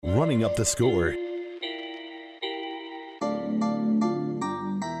Running up the score.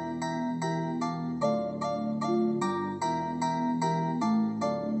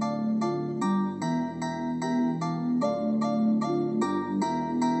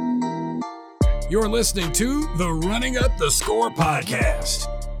 You're listening to the Running Up the Score podcast.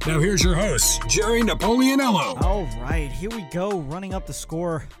 Now here's your host, Jerry Napoleonello. All right, here we go. Running Up the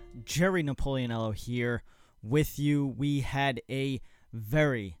Score. Jerry Napoleonello here with you. We had a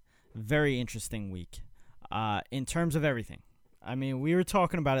very, very interesting week in terms of everything. I mean, we were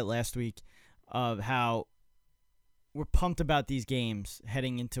talking about it last week of how we're pumped about these games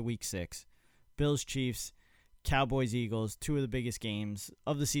heading into week 6. Bills, Chiefs, Cowboys, Eagles, 2 of the biggest games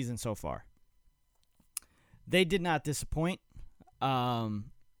of the season so far. They did not disappoint, and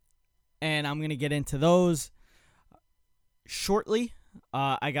I'm going to get into those shortly.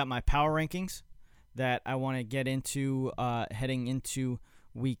 I got my power rankings that I want to get into heading into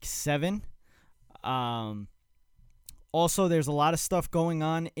week 7. Also, there's a lot of stuff going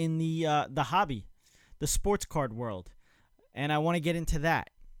on in the hobby, the sports card world, and I want to get into that.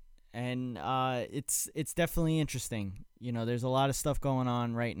 And it's definitely interesting. You know, there's a lot of stuff going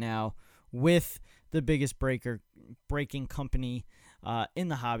on right now with the biggest breaking company in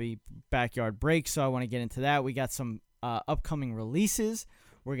the hobby, Backyard Break. So I want to get into that. We got some upcoming releases.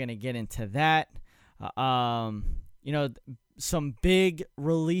 We're going to get into that. Some big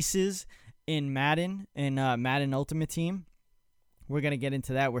releases in Madden and Madden Ultimate Team. We're going to get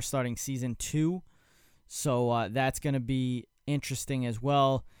into that. We're starting Season 2. So that's going to be interesting as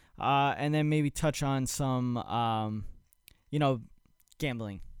well. And then maybe touch on some,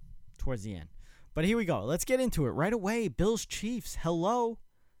 gambling towards the end. But here we go. Let's get into it right away. Bills, Chiefs. Hello.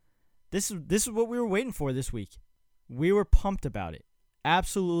 This is what we were waiting for this week. We were pumped about it.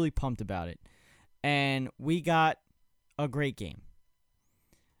 Absolutely pumped about it. And we got a great game.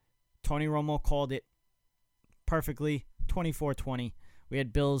 Tony Romo called it perfectly. 24-20. We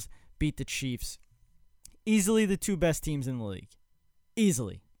had Bills beat the Chiefs. Easily the 2 best teams in the league.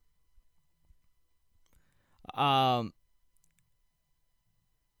 Easily.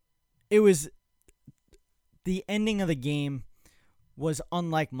 It was the ending of the game was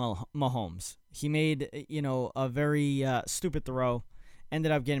unlike Mahomes. He made, a very stupid throw,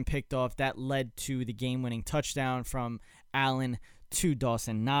 ended up getting picked off. That led to the game-winning touchdown from Allen to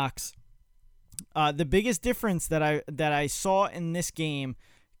Dawson Knox. The biggest difference that I saw in this game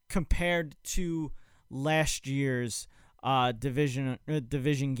compared to last year's division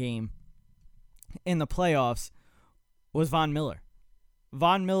game in the playoffs was Von Miller.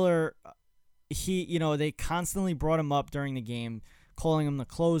 Von Miller, they constantly brought him up during the game, calling him the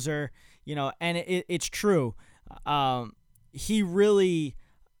closer, and it's true. He really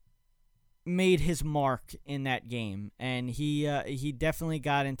made his mark in that game, and he definitely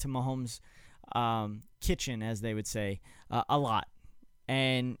got into Mahomes' kitchen, as they would say, a lot,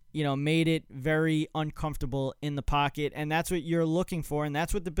 and made it very uncomfortable in the pocket, and that's what you're looking for, and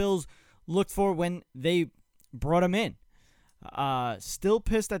that's what the Bills looked for when they brought him in. Still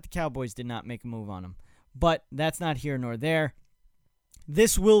pissed that the Cowboys did not make a move on him, but that's not here nor there.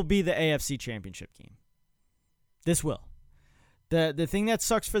 This will be the AFC Championship game. This will. The thing that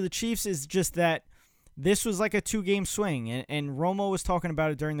sucks for the Chiefs is just that this was like a 2-game swing, and Romo was talking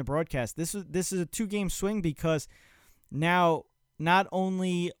about it during the broadcast. This is a 2-game swing because now not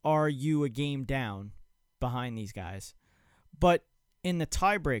only are you a game down behind these guys, but in the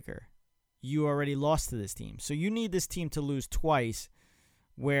tiebreaker, you already lost to this team. So you need this team to lose twice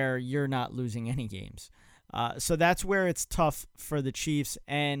where you're not losing any games. So that's where it's tough for the Chiefs.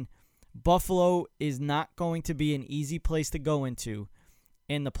 And Buffalo is not going to be an easy place to go into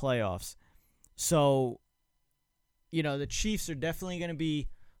in the playoffs. So, the Chiefs are definitely going to be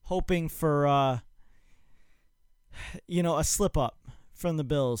hoping for, a slip-up from the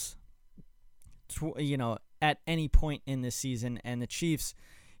Bills, at any point in this season. And the Chiefs,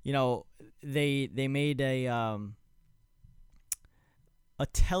 they made a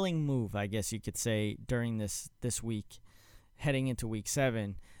telling move, I guess you could say, during this week, heading into week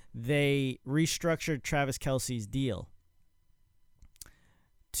 7. They restructured Travis Kelce's deal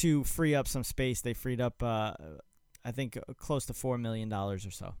to free up some space. They freed up, I think, close to $4 million or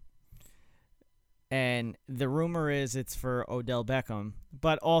so. And the rumor is it's for Odell Beckham.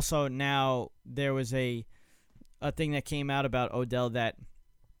 But also now there was a thing that came out about Odell that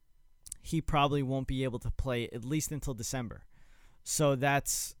he probably won't be able to play at least until December. So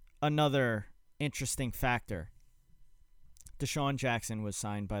that's another interesting factor. Deshaun Jackson was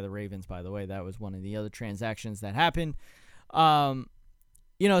signed by the Ravens, by the way. That was one of the other transactions that happened. So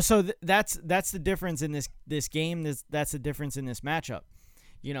that's the difference in this game. That's the difference in this matchup.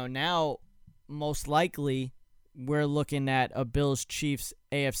 Now most likely we're looking at a Bills-Chiefs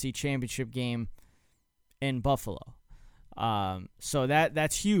AFC Championship game in Buffalo. So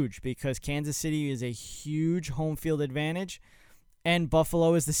that's huge because Kansas City is a huge home field advantage, and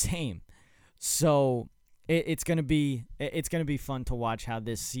Buffalo is the same. So it's gonna be fun to watch how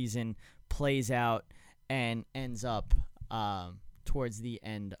this season plays out and ends up towards the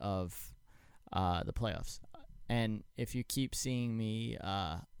end of the playoffs. And if you keep seeing me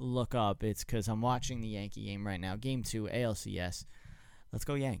look up, it's because I'm watching the Yankee game right now, Game 2, ALCS. Let's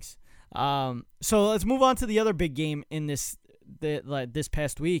go Yanks. So let's move on to the other big game in this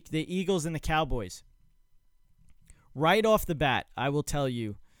past week, the Eagles and the Cowboys. Right off the bat, I will tell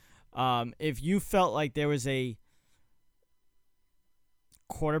you, if you felt like there was a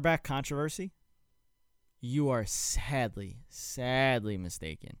quarterback controversy, you are sadly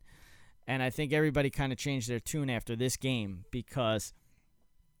mistaken. And I think everybody kind of changed their tune after this game because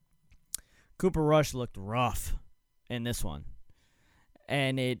Cooper Rush looked rough in this one.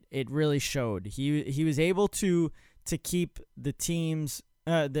 And it really showed. He was able to keep the teams,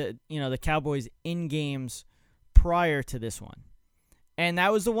 the Cowboys in games prior to this one. And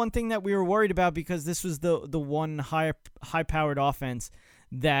that was the one thing that we were worried about because this was the one high-powered offense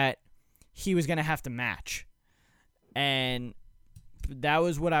that he was going to have to match. And that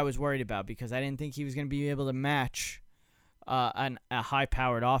was what I was worried about because I didn't think he was going to be able to match a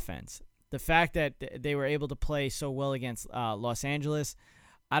high-powered offense. The fact that they were able to play so well against Los Angeles,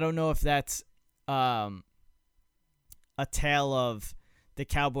 I don't know if that's a tale of the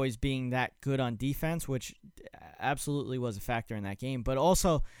Cowboys being that good on defense, which absolutely was a factor in that game, but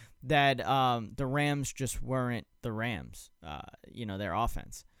also that the Rams just weren't the Rams, their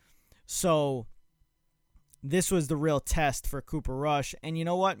offense. So this was the real test for Cooper Rush, and you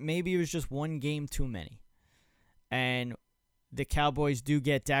know what? Maybe it was just one game too many. And the Cowboys do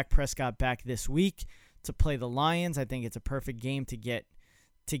get Dak Prescott back this week to play the Lions. I think it's a perfect game to get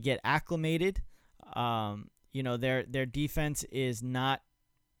acclimated. Their defense is not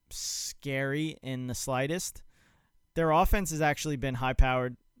scary in the slightest. Their offense has actually been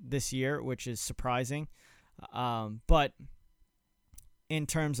high-powered this year, which is surprising. But in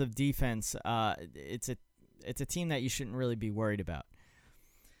terms of defense, it's a team that you shouldn't really be worried about.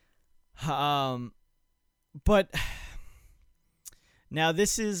 But now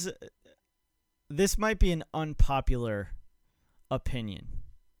this might be an unpopular opinion,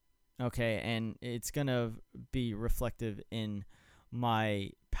 okay, and it's going to be reflective in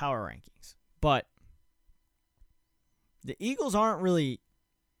my power rankings. But the Eagles aren't really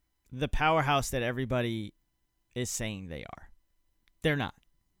the powerhouse that everybody is saying they are. They're not.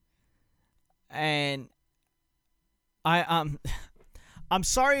 And I'm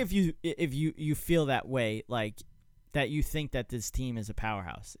sorry if you feel that way, like that you think that this team is a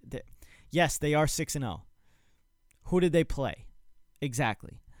powerhouse. Yes, they are 6-0. Who did they play?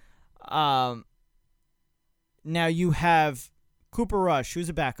 Exactly. Now you have Cooper Rush, who's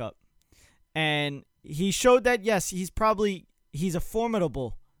a backup, and he showed that, yes, he's a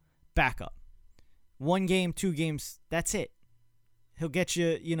formidable backup. 1 game, 2 games, that's it. He'll get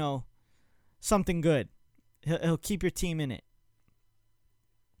you, something good. He'll keep your team in it.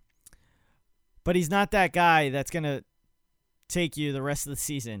 But he's not that guy that's going to take you the rest of the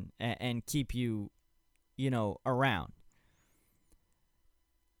season and keep you, around.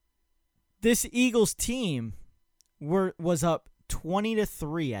 This Eagles team was up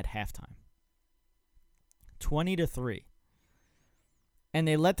 20-3 at halftime. 20-3. And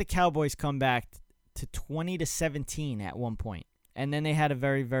they let the Cowboys come back to 20-17 at one point. And then they had a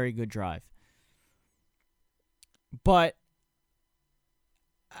very, very good drive. But,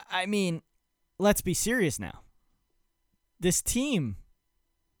 I mean, let's be serious now. This team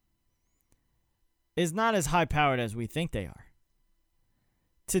is not as high-powered as we think they are.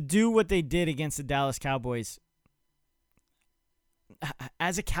 To do what they did against the Dallas Cowboys,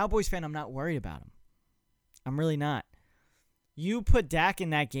 as a Cowboys fan, I'm not worried about them. I'm really not. You put Dak in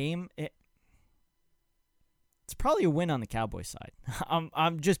that game, it's probably a win on the Cowboys side.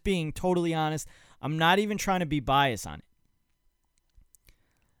 I'm just being totally honest. I'm not even trying to be biased on it.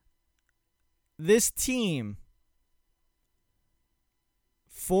 This team,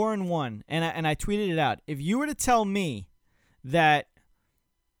 4-1, and I tweeted it out. If you were to tell me that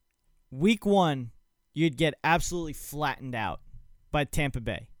week 1 you'd get absolutely flattened out by Tampa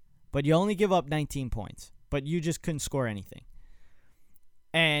Bay, but you only give up 19 points, but you just couldn't score anything,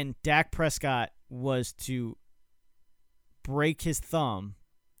 and Dak Prescott was to break his thumb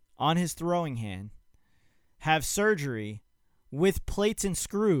on his throwing hand, have surgery with plates and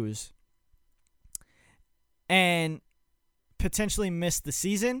screws, and potentially miss the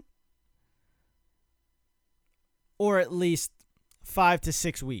season, or at least 5 to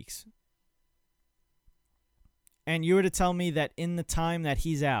 6 weeks. And you were to tell me that in the time that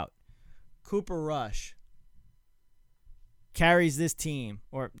he's out, Cooper Rush carries this team,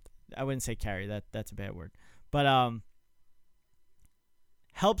 or I wouldn't say carry, that's a bad word, but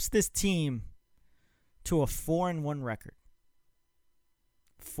helps this team to a 4-1 record.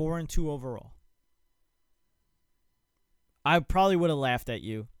 4-2 overall. I probably would have laughed at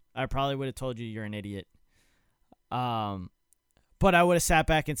you. I probably would have told you you're an idiot. But I would have sat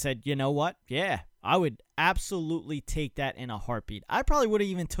back and said, you know what? Yeah, I would absolutely take that in a heartbeat. I probably would have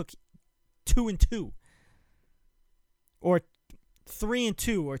even took 2-2. Or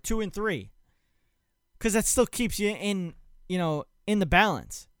 3-2 or 2-3. Because that still keeps you in the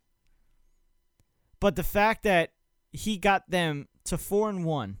balance. But the fact that he got them to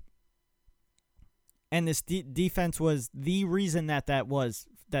 4-1, and this defense was the reason that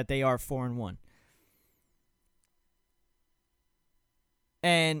they are 4-1.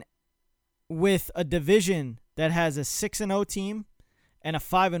 And with a division that has a 6-0 team and a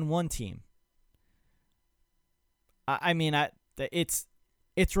 5-1 team,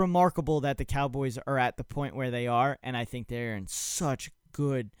 it's remarkable that the Cowboys are at the point where they are, and I think they're in such a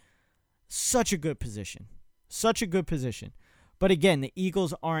good position. Such a good position. But again, the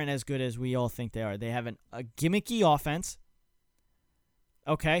Eagles aren't as good as we all think they are. They have a gimmicky offense.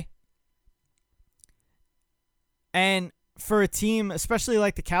 Okay? And for a team, especially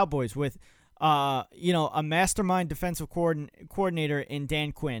like the Cowboys, with a mastermind defensive coordinator in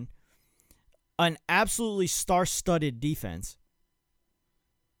Dan Quinn, an absolutely star-studded defense,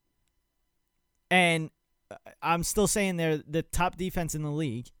 and I'm still saying they're the top defense in the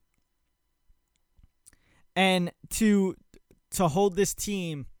league, and to hold this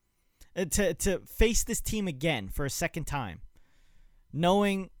team, to face this team again for a second time,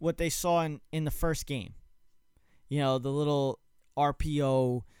 knowing what they saw in the first game. The little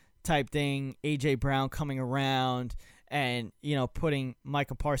RPO type thing, A.J. Brown coming around and, putting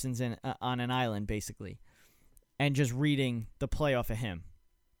Micah Parsons on an island, basically, and just reading the play off of him.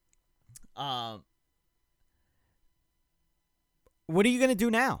 What are you going to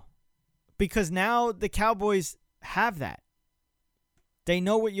do now? Because now the Cowboys have that. They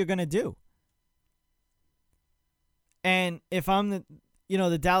know what you're going to do. And if I'm the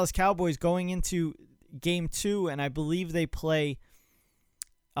Dallas Cowboys going into Game 2, and I believe they play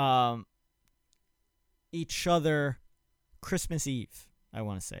each other Christmas Eve, I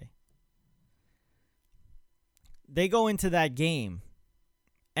want to say. They go into that game,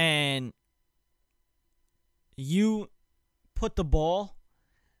 and you put the ball,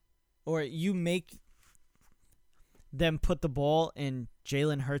 or you make them put the ball in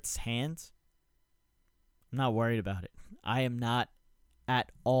Jalen Hurts' hands. I'm not worried about it. I am not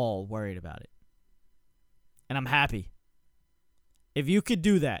at all worried about it. And I'm happy. If you could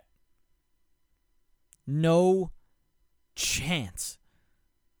do that, no chance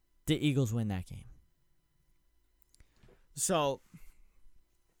the Eagles win that game. So,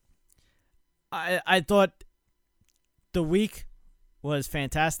 I thought the week was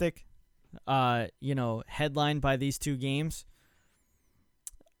fantastic. Headlined by these two games.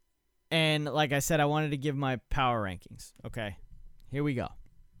 And like I said, I wanted to give my power rankings. Okay, here we go.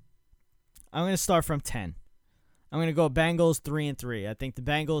 I'm going to start from 10. I'm going to go Bengals 3-3. I think the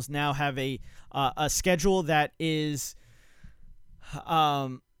Bengals now have a schedule that is, I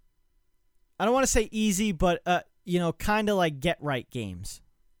don't want to say easy, but kind of like get right games.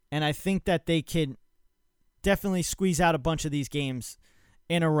 And I think that they could definitely squeeze out a bunch of these games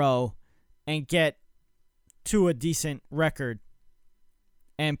in a row and get to a decent record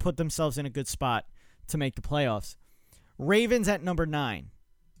and put themselves in a good spot to make the playoffs. Ravens at number 9.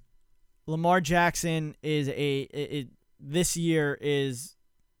 Lamar Jackson is this year is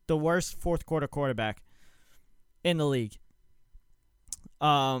the worst fourth quarter quarterback in the league.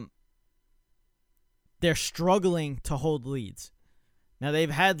 They're struggling to hold leads. Now,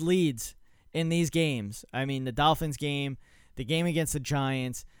 they've had leads in these games. I mean, the Dolphins game, the game against the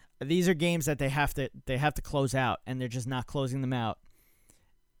Giants. These are games that they have to close out, and they're just not closing them out.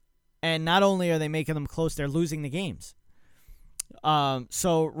 And not only are they making them close, they're losing the games.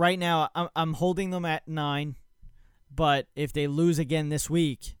 So right now, I'm holding them at 9. But if they lose again this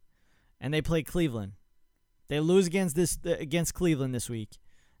week, and they play Cleveland, they lose against Cleveland this week,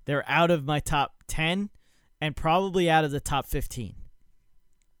 they're out of my top 10 and probably out of the top 15.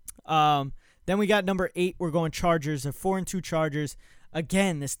 Then we got number 8. We're going Chargers. They're 4-2 Chargers.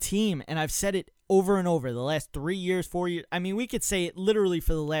 Again, this team, and I've said it over and over, the last 3 years, 4 years. I mean, we could say it literally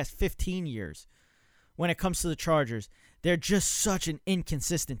for the last 15 years when it comes to the Chargers. They're just such an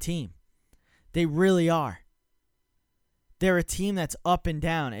inconsistent team. They really are. They're a team that's up and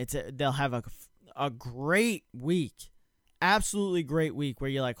down. They'll have a great week, absolutely great week where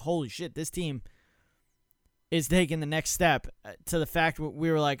you're like, holy shit, this team is taking the next step to the fact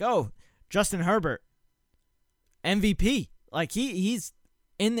we were like, oh, Justin Herbert, MVP. Like he's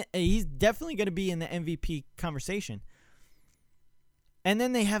definitely going to be in the MVP conversation. And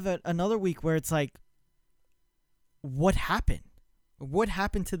then they have another week where it's like, what happened? What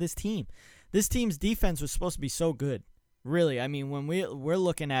happened to this team? This team's defense was supposed to be so good. Really, I mean, when we're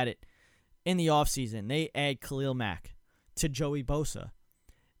looking at it in the offseason, they add Khalil Mack to Joey Bosa.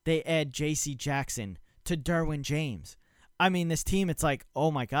 They add J.C. Jackson to Derwin James. I mean, this team, it's like,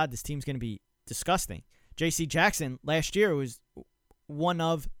 oh my God, this team's going to be disgusting. J.C. Jackson last year was one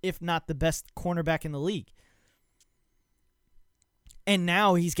of, if not the best cornerback in the league. And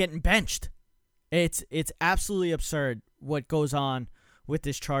now he's getting benched. It's absolutely absurd what goes on with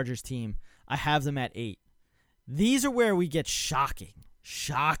this Chargers team. I have them at 8. These are where we get shocking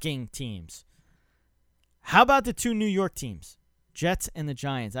teams. How about the 2 New York teams? Jets and the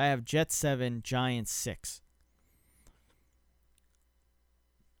Giants. I have Jets 7, Giants 6.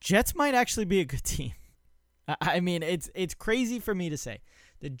 Jets might actually be a good team. I mean, it's crazy for me to say.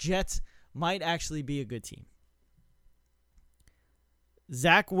 The Jets might actually be a good team.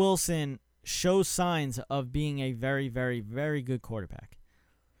 Zach Wilson shows signs of being a very, very, very good quarterback.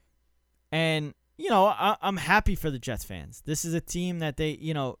 And, you know, I'm happy for the Jets fans. This is a team that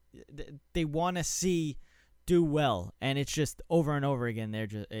they want to see do well, and it's just over and over again.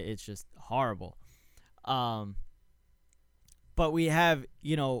 It's just horrible. But we have,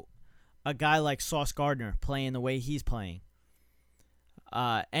 you know, a guy like Sauce Gardner playing the way he's playing.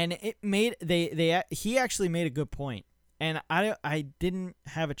 And he actually made a good point. And I didn't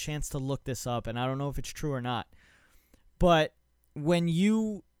have a chance to look this up, and I don't know if it's true or not. But when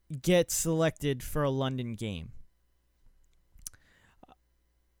you get selected for a London game,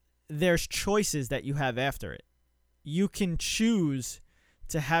 there's choices that you have after it. You can choose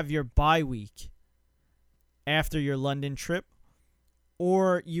to have your bye week after your London trip,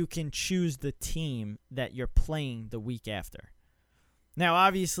 or you can choose the team that you're playing the week after. Now,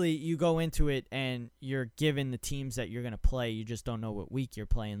 obviously, you go into it and you're given the teams that you're going to play. You just don't know what week you're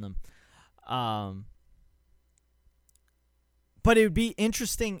playing them. But it would be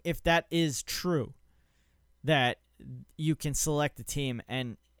interesting if that is true, that you can select a team.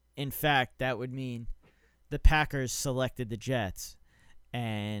 And, in fact, that would mean the Packers selected the Jets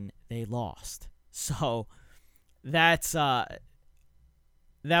and they lost. So that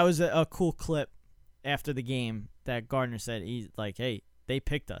was a cool clip after the game that Gardner said. He's like, hey, they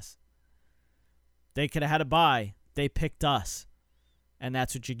picked us. They could have had a bye. They picked us. And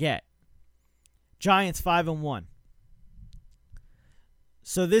that's what you get. Giants 5-1.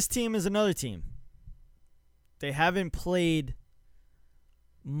 So this team is another team. They haven't played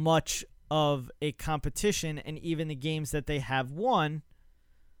much of a competition, and even the games that they have won,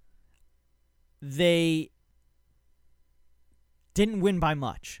 they didn't win by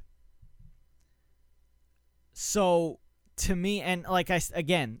much. So, to me, and like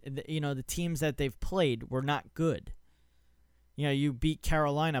the teams that they've played were not good. You know, you beat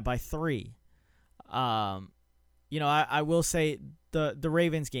Carolina by 3. I will say the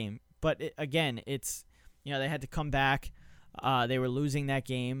Ravens game, but it's, they had to come back. They were losing that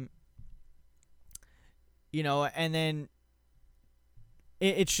game. And then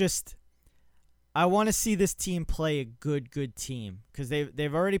it's just, I want to see this team play a good team, because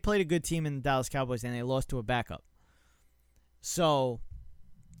they've already played a good team in the Dallas Cowboys and they lost to a backup. So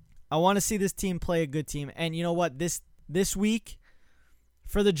I want to see this team play a good team. And you know what? This week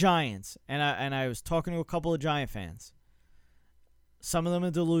for the Giants, and I was talking to a couple of Giant fans. Some of them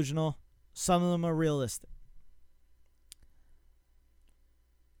are delusional. Some of them are realistic.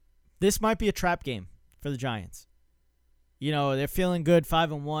 This might be a trap game for the Giants. They're feeling good,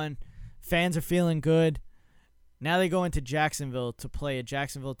 5-1. Fans are feeling good. Now they go into Jacksonville to play a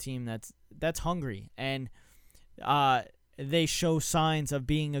Jacksonville team that's hungry, and they show signs of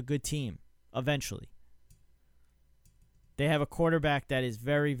being a good team eventually. They have a quarterback that is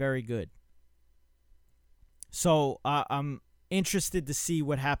very, very good. So I'm interested to see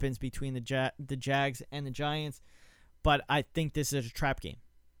what happens between the Jags and the Giants, but I think this is a trap game.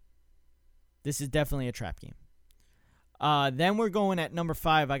 This is definitely a trap game. Then we're going at number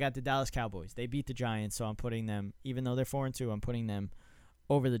 5. I got the Dallas Cowboys. They beat the Giants, so I'm putting them, even though they're 4-2, I'm putting them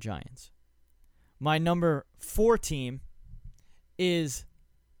over the Giants. My number 4 team is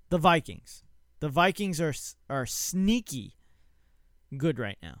the Vikings. The Vikings are sneaky good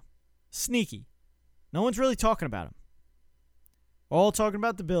right now. Sneaky. No one's really talking about them. We're all talking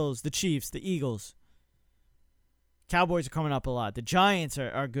about the Bills, the Chiefs, the Eagles. Cowboys are coming up a lot. The Giants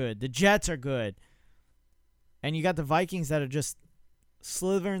are good. The Jets are good. And you got the Vikings that are just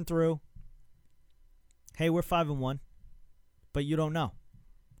slithering through. Hey, we're 5-1, but you don't know.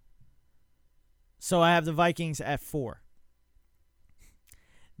 So I have the Vikings at 4.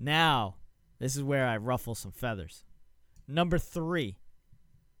 Now, this is where I ruffle some feathers. Number 3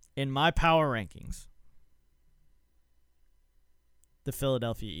 in my power rankings, the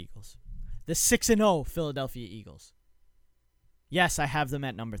Philadelphia Eagles. The 6-0 Philadelphia Eagles. Yes, I have them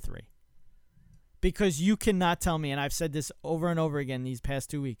at number 3. Because you cannot tell me, and I've said this over and over again these past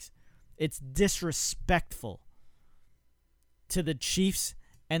 2 weeks, it's disrespectful to the Chiefs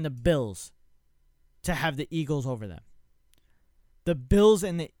and the Bills to have the Eagles over them. The Bills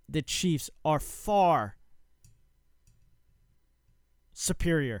and the Chiefs are far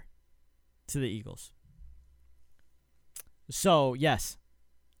superior to the Eagles. So, yes,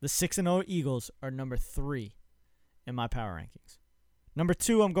 the 6-0 Eagles are number 3 in my power rankings. Number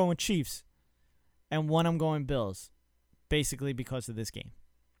 2, I'm going Chiefs. And 1, I'm going Bills. Basically because of this game.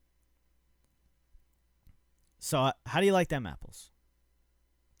 So, how do you like them apples?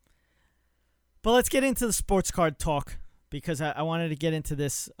 But let's get into the sports card talk. Because I wanted to get into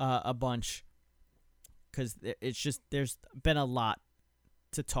this a bunch. Because it's just, there's been a lot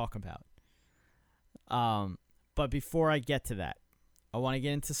to talk about. But before I get to that, I want to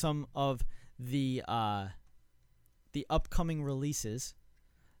get into some of the upcoming releases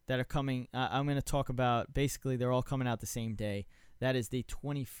that are coming. I'm going to talk about, basically, they're all coming out the same day. That is the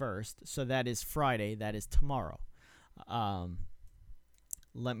 21st. So that is Friday. That is tomorrow.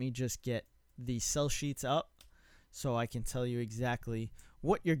 Let me just get the sell sheets up so I can tell you exactly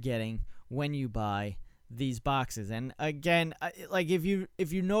what you're getting when you buy these boxes. And again, like if you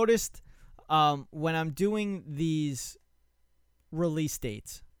noticed, when I'm doing these release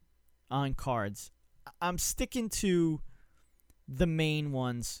dates on cards, I'm sticking to the main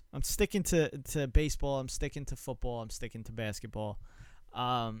ones. I'm sticking to baseball. I'm sticking to football. I'm sticking to basketball.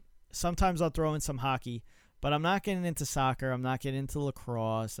 Sometimes I'll throw in some hockey, but I'm not getting into soccer. I'm not getting into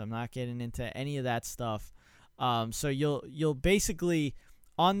lacrosse. I'm not getting into any of that stuff. So you'll basically,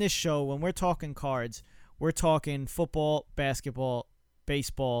 on this show, when we're talking cards, we're talking football, basketball,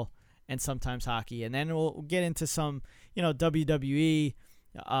 baseball, and sometimes hockey. And then we'll get into some, WWE,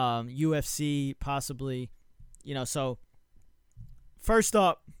 UFC, possibly. So first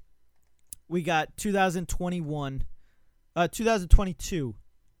up, we got 2022.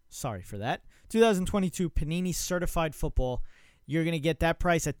 Sorry for that. 2022 Panini Certified Football. You're going to get that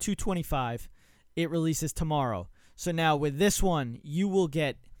price at $225. It releases tomorrow. So now with this one, you will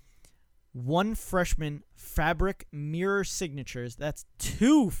get 1 freshman fabric mirror signatures. That's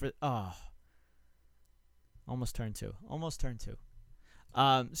 2 for... Almost turned 2.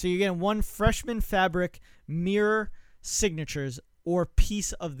 So you're getting 1 freshman fabric mirror signatures or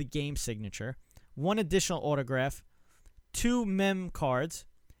piece of the game signature, 1 additional autograph, 2 mem cards,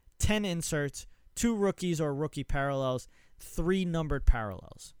 10 inserts, 2 rookies or rookie parallels, 3 numbered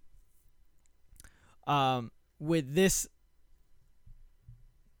parallels. With this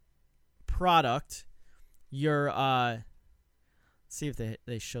product, you're let's see if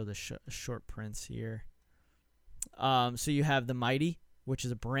they show the short prints here. So you have the Mighty, which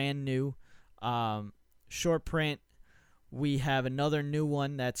is a brand new short print. We have another new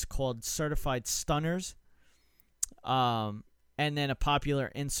one that's called Certified Stunners. And then a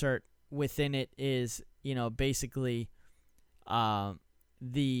popular insert within it is, basically I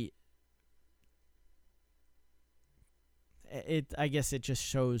guess it just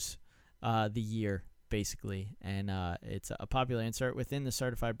shows the year, basically. And it's a popular insert within the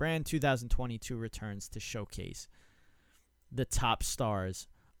certified brand. 2022 returns to showcase the top stars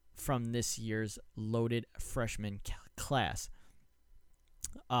from this year's loaded freshman class.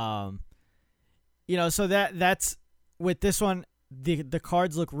 So that's with this one. The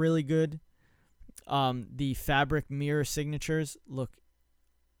cards look really good. The fabric mirror signatures look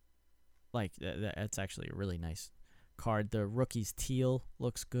like that's actually a really nice card. The rookie's teal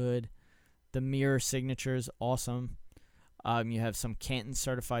looks good. The mirror signatures, awesome. You have some Canton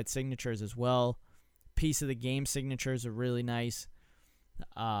certified signatures as well. Piece of the game signatures are really nice.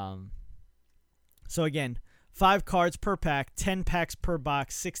 So again, 5 cards per pack, 10 packs per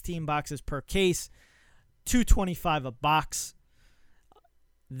box, 16 boxes per case, $225 a box.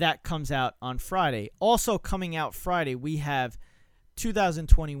 That comes out on Friday. Also coming out Friday, we have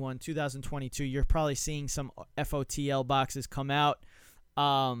 2021, 2022. You're probably seeing some FOTL boxes come out.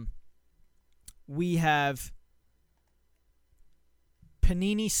 We have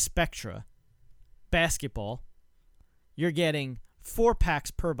Panini Spectra basketball. You're getting 4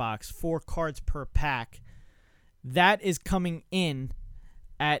 packs per box, 4 cards per pack. That is coming in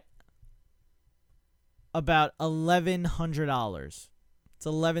at about $1,100. It's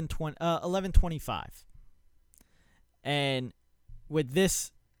 $1,125. And with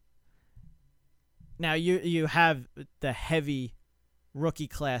this, now you have the heavy rookie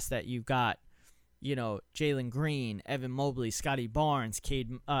class that you got. You know, Jalen Green, Evan Mobley, Scotty Barnes,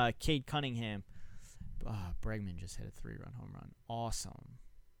 Cade Cunningham. Bregman just hit a 3-run home run. Awesome.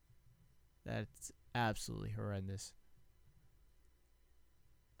 That's absolutely horrendous.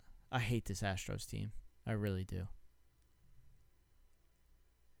 I hate this Astros team. I really do.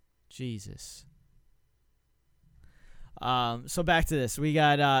 Jesus. So back to this. We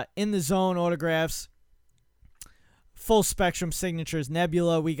got In the Zone autographs. Full spectrum signatures,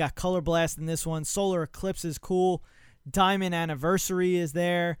 Nebula. We got Color Blast in this one. Solar Eclipse is cool. Diamond Anniversary is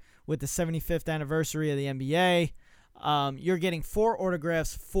there with the 75th anniversary of the NBA. You're getting 4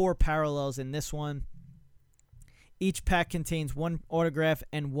 autographs, 4 parallels in this one. Each pack contains 1 autograph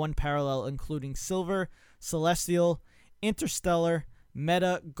and 1 parallel, including Silver, Celestial, Interstellar,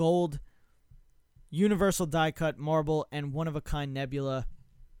 Meta, Gold, Universal Die Cut, Marble, and one-of-a-kind Nebula.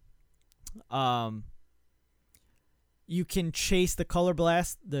 You can chase the Color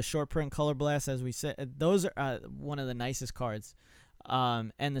Blast, the short print Color Blast, as we said. Those are one of the nicest cards.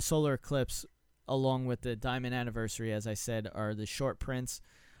 And the Solar Eclipse, along with the Diamond Anniversary, as I said, are the short prints.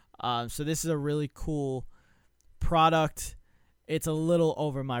 So this is a really cool product. It's a little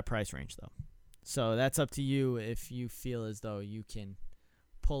over my price range, though. So that's up to you if you feel as though you can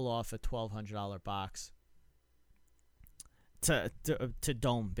pull off a $1,200 box to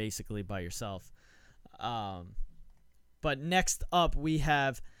dome, basically, by yourself. But next up, we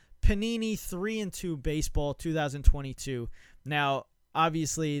have Panini 3-2 Baseball 2022. Now,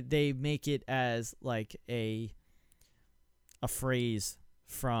 obviously, they make it as like a phrase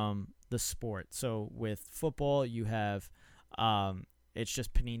from the sport. So with football, you have it's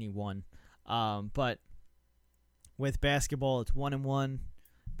just Panini 1. But with basketball, it's 1-1.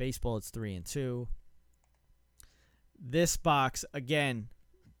 Baseball, it's 3-2. This box, again,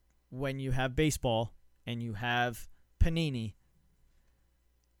 when you have baseball and you have Panini,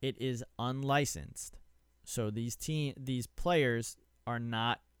 it is unlicensed. So these players are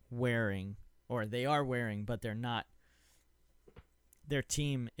not wearing, or they are wearing, but they're not. Their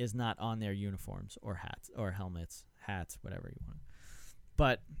team is not on their uniforms or hats or helmets, whatever you want.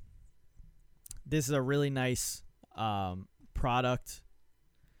 But this is a really nice product.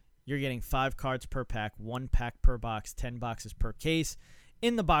 You're getting 5 cards per pack, 1 pack per box, 10 boxes per case.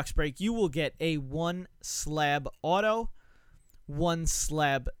 In the box break, you will get a 1 slab auto, 1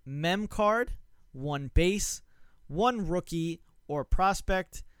 slab mem card, 1 base, 1 rookie or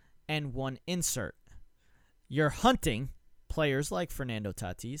prospect, and 1 insert. You're hunting players like Fernando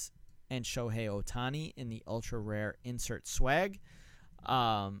Tatis and Shohei Ohtani in the ultra rare insert swag.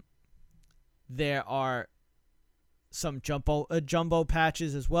 There are some jumbo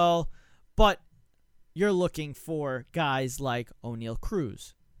patches as well, but you're looking for guys like O'Neal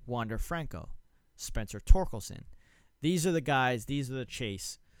Cruz, Wander Franco, Spencer Torkelson. These are the guys. These are the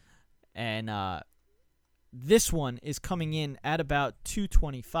chase. And this one is coming in at about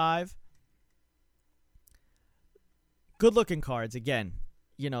 $225. Good-looking cards. Again,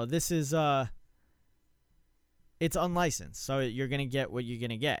 this is it's unlicensed, so you're going to get what you're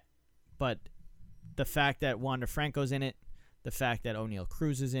going to get. But the fact that Wander Franco's in it, the fact that O'Neal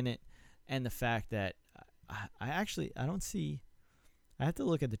Cruz is in it, and the fact that I don't see. I have to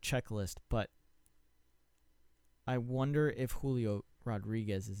look at the checklist, but I wonder if Julio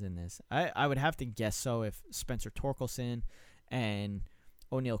Rodriguez is in this. I would have to guess so if Spencer Torkelson and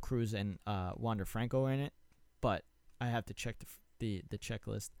O'Neal Cruz and Wander Franco are in it, but I have to check the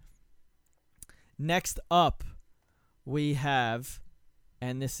checklist. Next up, we have,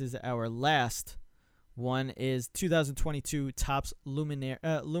 and this is our last one, is 2022 Topps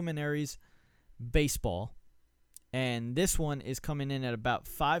Luminaries Baseball. And this one is coming in at about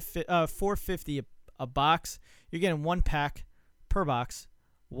 $450 a box. You're getting 1 pack per box,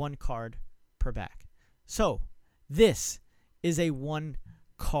 1 card per pack. So this is a 1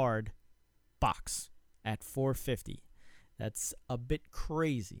 card box at $450. That's a bit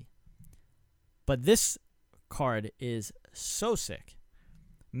crazy. But this card is so sick.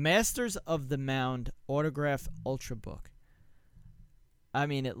 Masters of the Mound Autograph Ultra Book. I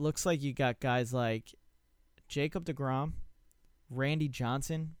mean, it looks like you got guys like Jacob deGrom, Randy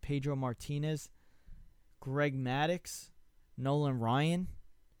Johnson, Pedro Martinez, Greg Maddux, Nolan Ryan.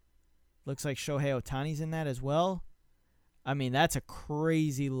 Looks like Shohei Ohtani's in that as well. I mean, that's a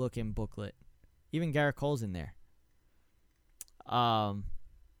crazy looking booklet. Even Garrett Cole's in there. So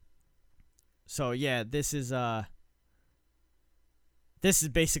yeah, this is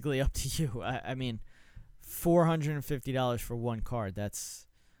basically up to you. I mean, $450 for one card. That's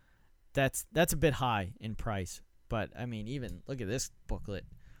a bit high in price. But I mean, even look at this booklet.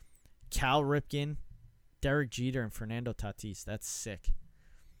 Cal Ripken, Derek Jeter, and Fernando Tatis. That's sick.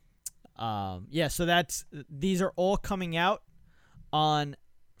 Yeah, so these are all coming out on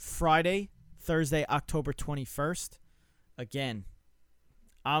Thursday, October 21st. Again,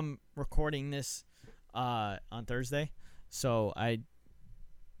 I'm recording this on Thursday, so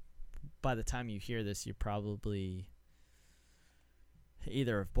by the time you hear this, you probably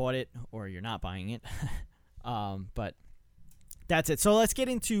either have bought it or you're not buying it. But that's it. So let's get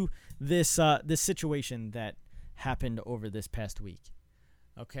into this situation that happened over this past week.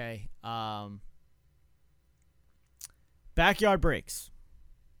 Okay. Backyard breaks.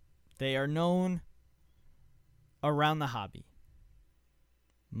 They are known around the hobby.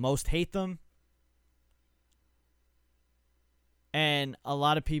 Most hate them. And a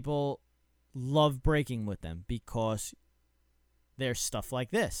lot of people love breaking with them because there's stuff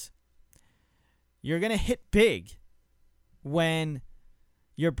like this. You're going to hit big when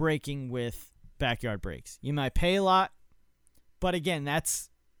you're breaking with backyard breaks. You might pay a lot, but again, that's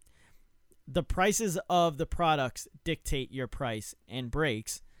the prices of the products dictate your price and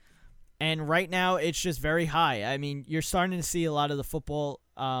breaks. And right now, it's just very high. I mean, you're starting to see a lot of the football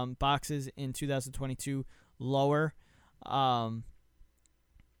boxes in 2022 lower,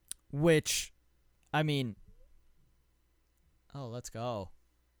 which, I mean, oh, let's go.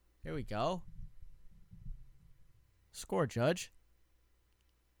 Here we go. Score, Judge.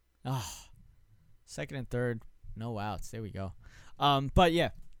 Oh, second and third, no outs. There we go. But yeah,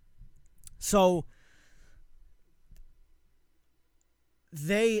 so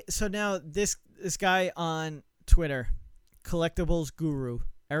now this guy on Twitter, Collectibles Guru,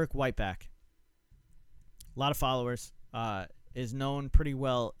 Eric Whiteback, a lot of followers, is known pretty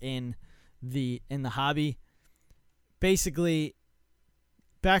well in the hobby. Basically,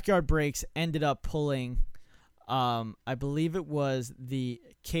 Backyard Breaks ended up pulling, I believe it was the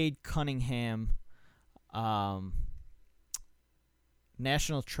Cade Cunningham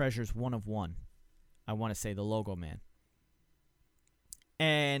National Treasures 1 of 1. I want to say the logo man.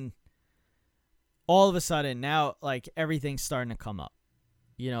 And all of a sudden now, like, everything's starting to come up.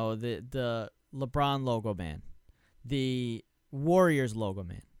 You know, the LeBron logo man, the Warriors logo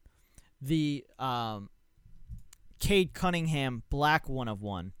man, the Cade Cunningham black 1 of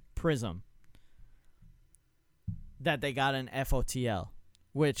 1 Prism that they got an FOTL,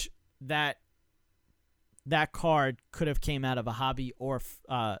 which that card could have came out of a hobby or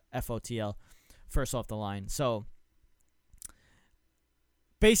FOTL first off the line. So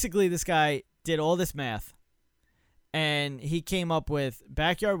basically, this guy did all this math, and he came up with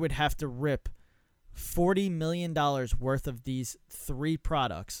Backyard would have to rip $40 million worth of these 3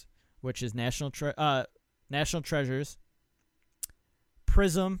 products, which is National Treasures,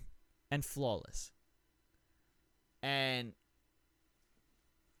 Prism, and Flawless. And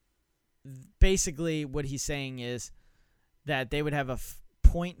basically what he's saying is that they would have a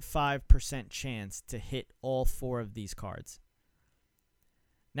 0.5% chance to hit all 4 of these cards.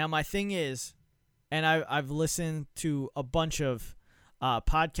 Now, my thing is, and I've listened to a bunch of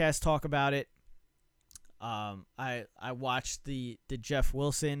podcasts talk about it. I watched the Jeff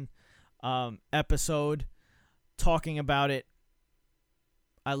Wilson episode talking about it.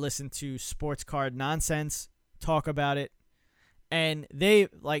 I listened to Sports Card Nonsense talk about it. And they,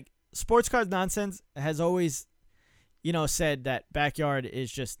 like, Sports Card Nonsense has always, said that Backyard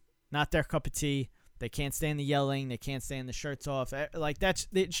is just not their cup of tea. They can't stand the yelling. They can't stand the shirts off. Like,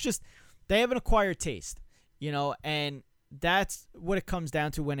 it's just, they have an acquired taste, and that's what it comes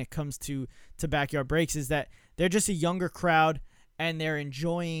down to when it comes to Backyard Breaks, is that they're just a younger crowd and they're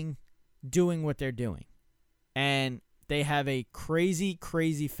enjoying doing what they're doing. And they have a crazy,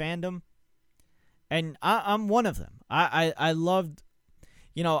 crazy fandom. And I'm one of them. I loved,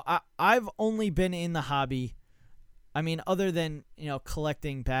 I've only been in the hobby, I mean, other than,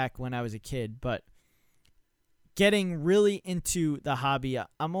 collecting back when I was a kid, but getting really into the hobby,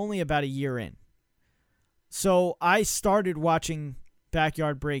 I'm only about a year in. So I started watching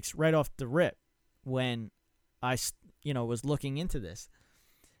Backyard Breaks right off the rip when I, was looking into this.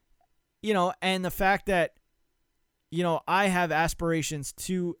 And the fact that, I have aspirations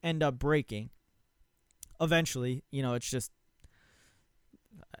to end up breaking eventually, it's just,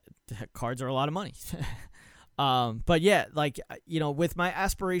 cards are a lot of money. But yeah, like, with my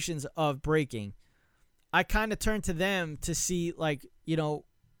aspirations of breaking, I kind of turn to them to see, like,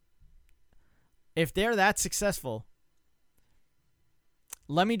 if they're that successful,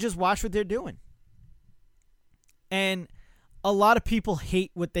 let me just watch what they're doing. And a lot of people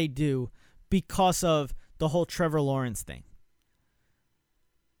hate what they do because of the whole Trevor Lawrence thing.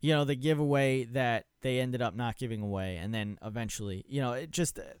 You know, the giveaway that they ended up not giving away. And then eventually, you know, it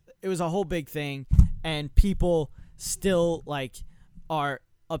was a whole big thing. And people still, like, are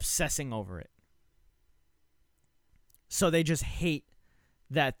obsessing over it. So they just hate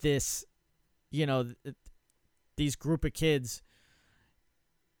that this, you know, these group of kids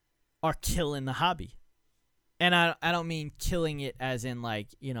are killing the hobby. And I don't mean killing it as in, like,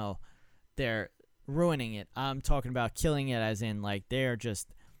 you know, they're ruining it. I'm talking about killing it as in, like, they're just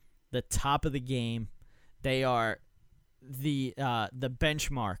the top of the game. They are the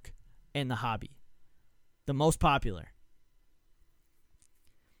benchmark in the hobby, the most popular.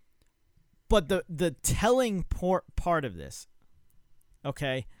 But the telling part of this,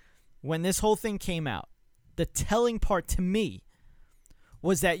 okay, when this whole thing came out, the telling part to me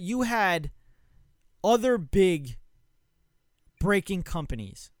was that you had other big breaking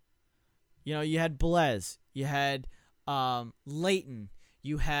companies. You know, you had Blaze, you had Leighton,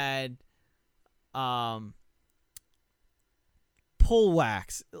 you had Pull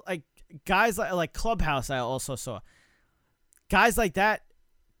Wax, like guys like Clubhouse. I also saw guys like that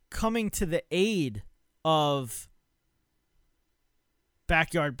coming to the aid of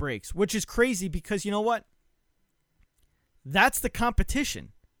Backyard Breaks, which is crazy because you know what? That's the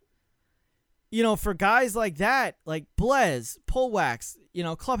competition. You know, for guys like that, like Blaze, Pull Wax, you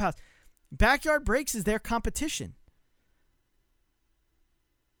know, Clubhouse, Backyard Breaks is their competition.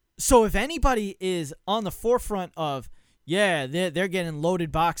 So if anybody is on the forefront of, yeah, they're getting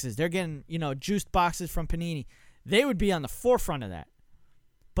loaded boxes, they're getting, you know, juiced boxes from Panini, they would be on the forefront of that.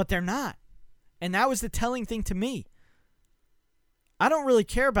 But they're not. And that was the telling thing to me. I don't really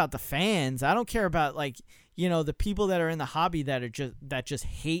care about the fans. I don't care about, like, you know, the people that are in the hobby that just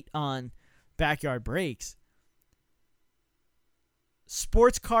hate on Backyard Breaks.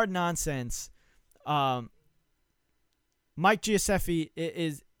 Sports card nonsense. Mike Giuseppe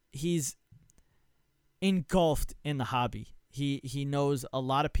he's engulfed in the hobby. He knows a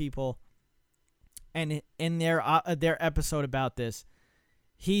lot of people, and in their episode about this,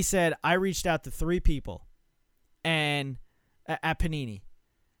 he said, I reached out to 3 people and at Panini,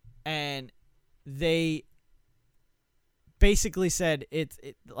 and they basically said they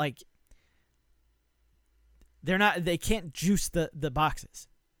can't juice the boxes.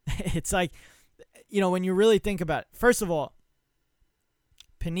 It's like, you know, when you really think about it, first of all,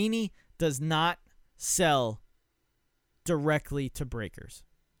 Panini does not sell directly to breakers.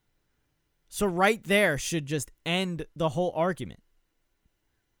 So right there should just end the whole argument.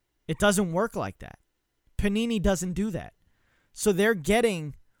 It doesn't work like that. Panini doesn't do that. So they're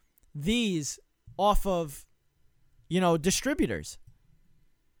getting these off of, you know, distributors.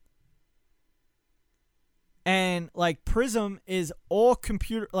 And like Prism is all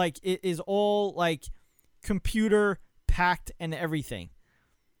computer, like it is all like computer packed and everything.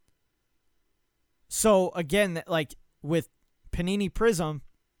 So again, like with Panini Prism,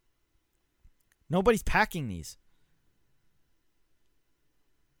 nobody's packing these.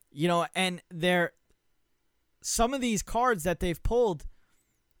 You know, and some of these cards that they've pulled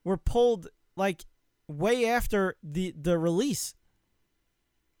were pulled like way after the release.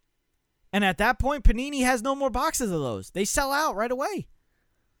 And at that point, Panini has no more boxes of those. They sell out right away.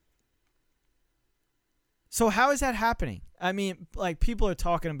 So how is that happening? I mean, like, people are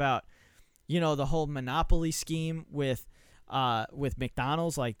talking about, you know, the whole monopoly scheme with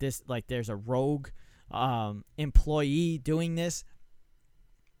McDonald's, like this, like there's a rogue employee doing this.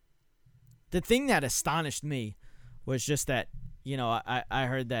 The thing that astonished me was just that, you know, I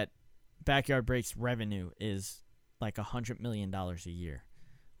heard that Backyard Breaks revenue is like $100 million a year,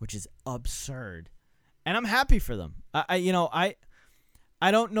 which is absurd. And I'm happy for them. I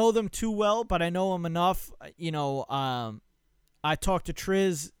don't know them too well, but I know them enough. You know, I talk to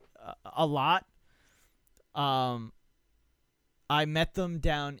Triz a lot. I met them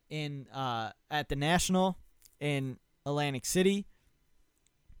down in at the National in Atlantic City.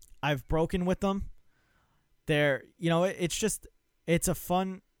 I've broken with them. They're, you know, it's a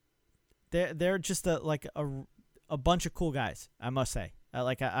fun. They're just a bunch of cool guys, I must say.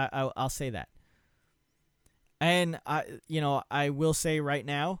 I'll say that. And I will say right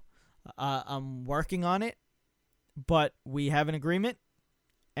now, I'm working on it, but we have an agreement,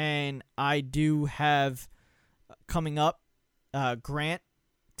 and I do have coming up Grant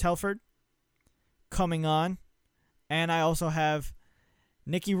Telford coming on, and I also have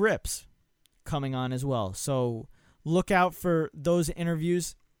Nikki Rips coming on as well. So look out for those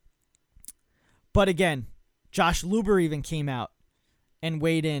interviews. But again, Josh Luber even came out and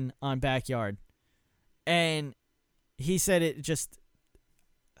weighed in on Backyard. And he said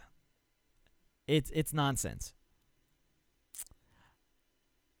it's nonsense.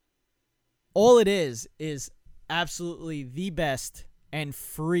 All it is absolutely the best and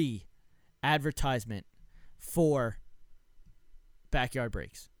free advertisement for Backyard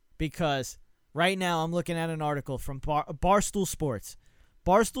Breaks. Because right now I'm looking at an article from Barstool Sports.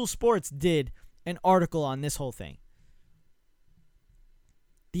 Barstool Sports did an article on this whole thing.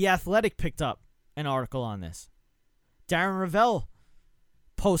 The Athletic picked up an article on this. Darren Ravel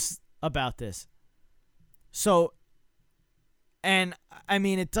posts about this. So, and I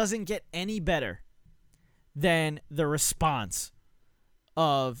mean, it doesn't get any better than the response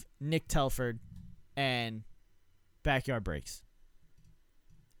of Nick Telford and Backyard Breaks.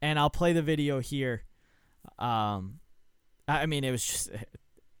 And I'll play the video here. I mean, it was just,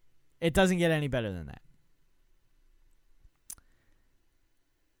 it doesn't get any better than that.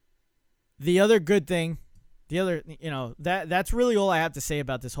 The other good thing, that's really all I have to say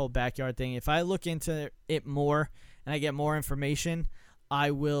about this whole Backyard thing. If I look into it more and I get more information,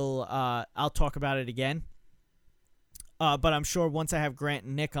 I'll talk about it again. But I'm sure once I have Grant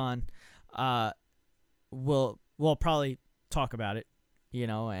and Nick on, we'll probably talk about it,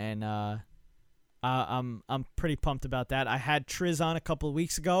 and I'm pretty pumped about that. I had Triz on a couple of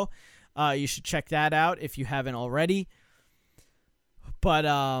weeks ago. You should check that out if you haven't already.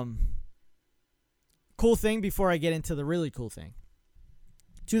 But cool thing before I get into the really cool thing.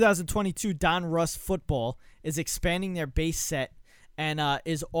 2022 Don Russ Football is expanding their base set and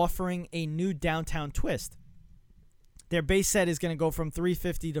is offering a new downtown twist. Their base set is going to go from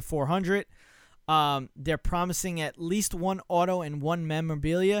 $350 to $400. They're promising at least one auto and one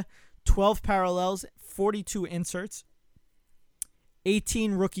memorabilia, 12 parallels, 42 inserts,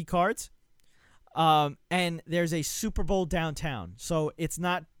 18 rookie cards, and there's a Super Bowl downtown. So it's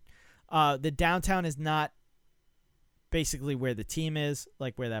not the downtown is not basically where the team is,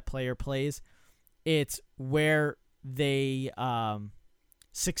 like where that player plays. It's where they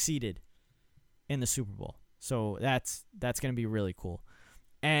succeeded in the Super Bowl. So that's going to be really cool.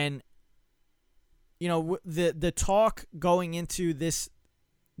 And the talk going into this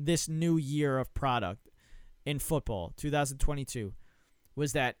new year of product in football, 2022,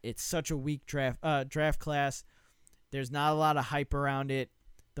 was that it's such a weak draft class. There's not a lot of hype around it.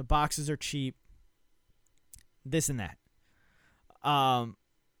 The boxes are cheap. This and that.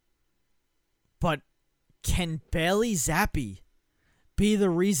 But can Bailey Zappi be the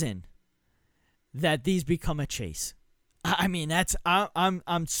reason that these become a chase? I mean,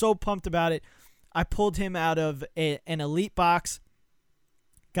 I'm so pumped about it. I pulled him out of an elite box,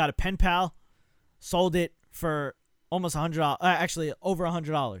 got a pen pal, sold it for almost $100. Actually, over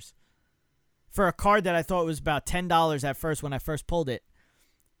 $100 for a card that I thought was about $10 at first when I first pulled it.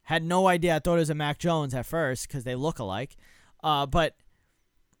 Had no idea. I thought it was a Mac Jones at first because they look alike. But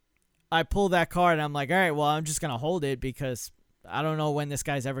I pulled that card and I'm like, all right, well, I'm just going to hold it because I don't know when this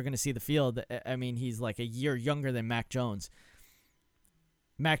guy's ever going to see the field. I mean, he's like a year younger than Mac Jones.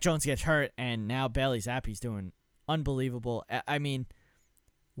 Mac Jones gets hurt, and now Bailey Zappi's doing unbelievable. I mean,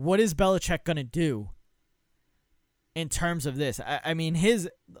 what is Belichick going to do in terms of this? I mean,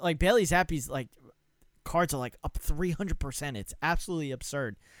 Bailey Zappi's cards are up 300%. It's absolutely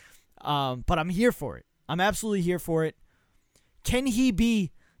absurd. But I'm here for it. I'm absolutely here for it. Can he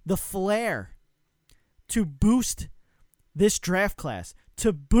be the flair to boost this draft class,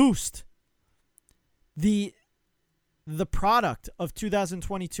 to boost the product of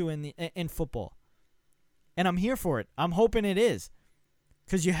 2022 in football? And I'm here for it. I'm hoping it is,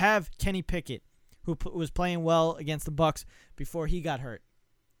 because you have Kenny Pickett, who was playing well against the Bucs before he got hurt.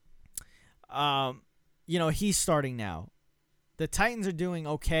 He's starting now. The Titans are doing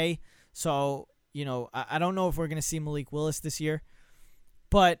okay, so I don't know if we're going to see Malik Willis this year,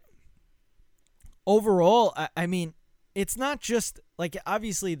 but overall, I mean, it's not just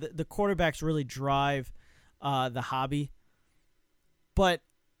obviously the quarterbacks really drive the hobby, but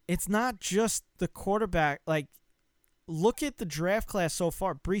it's not just the quarterback. Look at the draft class so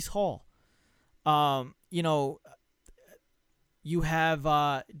far. Breece Hall, you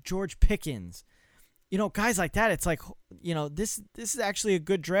have George Pickens, guys like that. It's this is actually a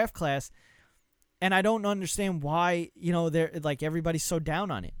good draft class, and I don't understand why they're everybody's so down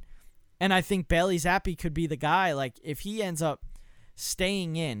on it. And I think Bailey Zappi could be the guy. If he ends up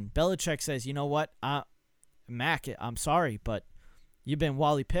staying in, Belichick says, you know what, Mac, I'm sorry, but you've been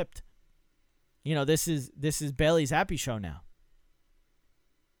Wally pipped. This is Bailey Zappi show now.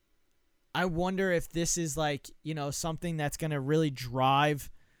 I wonder if this is something that's going to really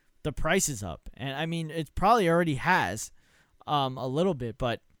drive the prices up. And I mean, it probably already has. a little bit.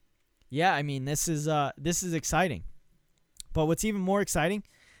 But yeah, I mean, this is exciting. But what's even more exciting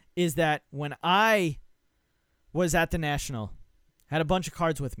is that when I was at the National, had a bunch of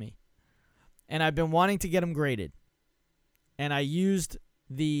cards with me, and I've been wanting to get them graded, and I used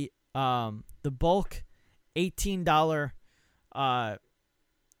the bulk $18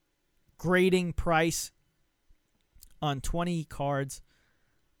 grading price on 20 cards,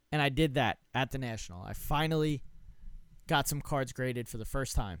 and I did that at the National. I finally got some cards graded for the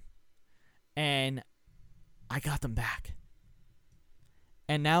first time, and I got them back.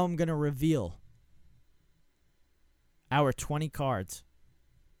 And now I'm going to reveal our 20 cards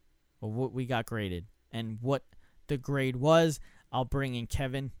of what we got graded and what the grade was. I'll bring in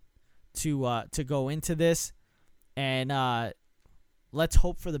Kevin to go into this, and let's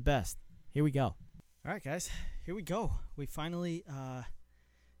hope for the best. Here we go. All right, guys, here we go. We finally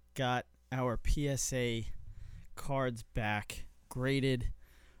got our PSA cards back graded.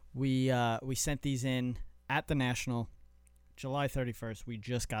 We sent these in at the National July 31st. We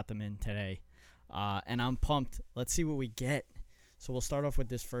just got them in today, and I'm pumped. Let's see what we get. So we'll start off with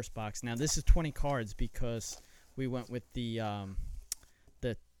this first box. Now, this is 20 cards because we went with the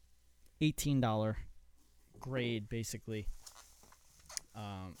 $18 grade, basically.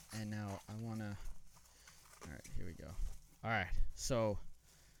 And now I want to... All right, here we go. All right, so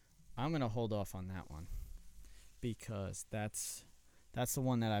I'm going to hold off on that one because that's the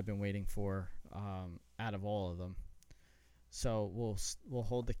one that I've been waiting for out of all of them. So we'll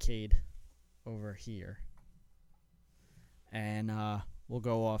hold the Cade over here. And we'll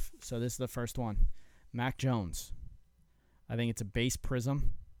go off. So this is the first one. Mac Jones. I think it's a base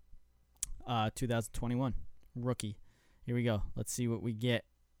Prism. 2021. Rookie. Here we go. Let's see what we get.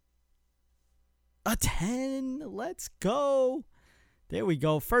 A 10. Let's go. There we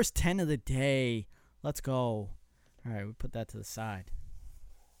go. First 10 of the day. Let's go. All right, we put that to the side.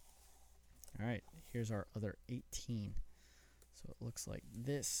 All right, here's our other 18. So it looks like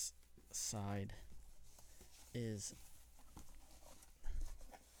this side is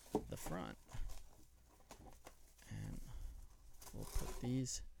the front. And we'll put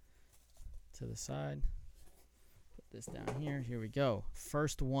these to the side. Put this down here. Here we go.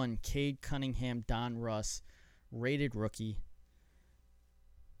 First one, Cade Cunningham, Don Russ, rated rookie.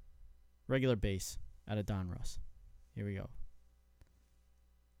 Regular base out of Don Russ. Here we go.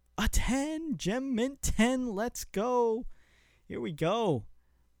 A 10, Gem Mint 10. Let's go. Here we go.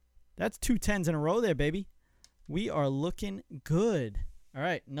 That's 2 10s in a row there, baby. We are looking good. All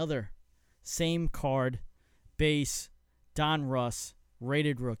right, another same card, base, Don Russ,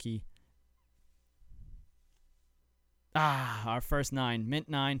 rated rookie. Our first 9, Mint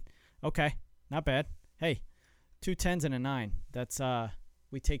 9. Okay, not bad. Hey, 2 10s and a 9. That's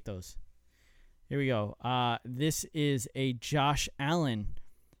we take those. Here we go. This is a Josh Allen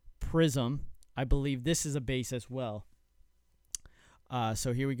Prism. I believe this is a base as well.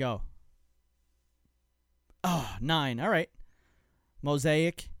 So here we go. Oh, 9. All right.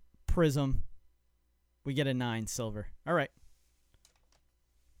 Mosaic Prism. We get a 9 silver. All right.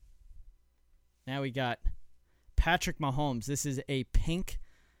 Now we got Patrick Mahomes. This is a pink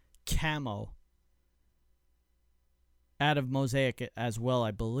camo out of Mosaic as well,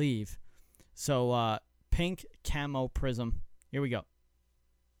 I believe. So, pink camo Prism. Here we go.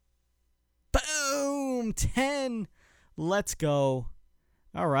 Boom! 10. Let's go.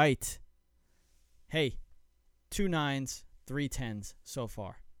 All right. Hey, 2 9s, 3 10s so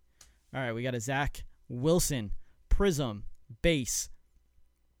far. All right, we got a Zach Wilson Prism base.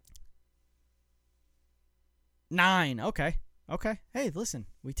 9. Okay. Hey, listen.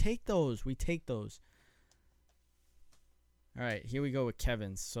 We take those. All right, here we go with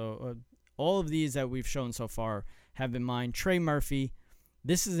Kevin's. So, all of these that we've shown so far have been mine. Trey Murphy.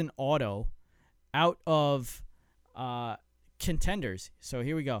 This is an auto out of contenders. So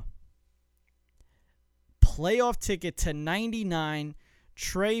here we go. Playoff ticket to 99.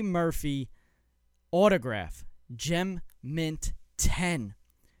 Trey Murphy autograph. Gem Mint 10.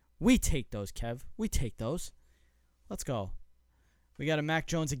 We take those, Kev. We take those. Let's go. We got a Mac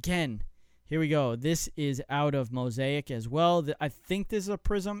Jones again. Here we go. This is out of Mosaic as well. I think this is a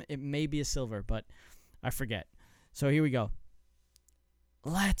Prism. It may be a silver, but I forget. So here we go.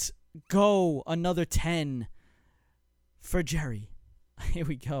 Let's go. Another 10 for Jerry. Here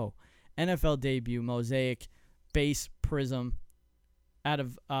we go. NFL debut, Mosaic, base Prism out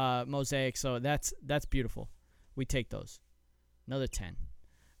of Mosaic. So that's beautiful. We take those. Another 10.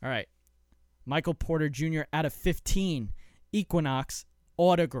 All right. Michael Porter Jr. out of 15. Equinox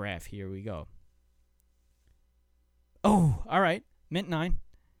autograph. Here we go. Oh, all right. Mint 9.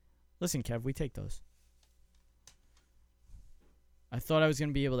 Listen, Kev, we take those. I thought I was going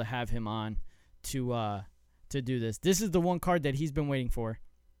to be able to have him on to do this. This is the one card that he's been waiting for.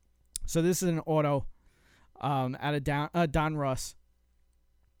 So this is an auto out of Don Russ.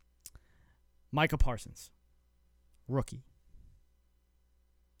 Micah Parsons, rookie.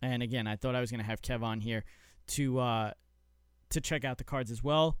 And again, I thought I was going to have Kev on here to check out the cards as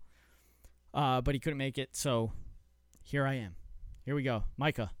well, but he couldn't make it, so here I am. Here we go.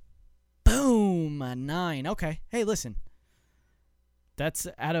 Micah. Boom! A 9. Okay. Hey, listen. That's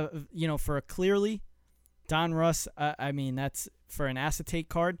out of, for a clearly Don Russ, that's for an acetate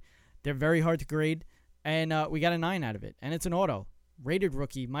card. They're very hard to grade, and we got a 9 out of it, and it's an auto. Rated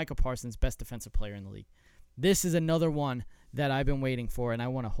rookie, Micah Parsons, best defensive player in the league. This is another one that I've been waiting for, and I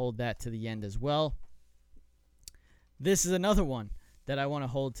want to hold that to the end as well. This is another one that I want to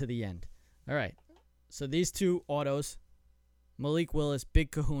hold to the end. All right. So these two autos, Malik Willis,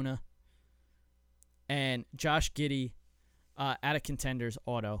 Big Kahuna, and Josh Giddey out of Contenders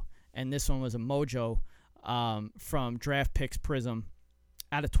auto. And this one was a Mojo from Draft Picks Prism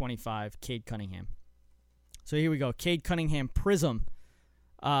out of 25, Cade Cunningham. So here we go. Cade Cunningham Prism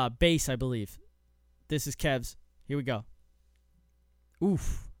base, I believe. This is Kev's. Here we go.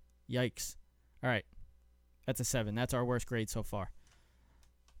 Oof. Yikes. All right. That's a 7. That's our worst grade so far.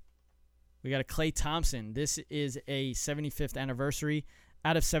 We got a Klay Thompson. This is a 75th anniversary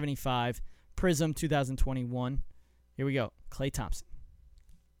out of 75. Prism 2021. Here we go. Klay Thompson.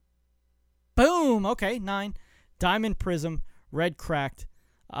 Boom. Okay, 9. Diamond Prism. Red cracked.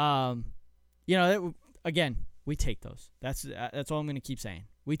 Again, we take those. That's all I'm going to keep saying.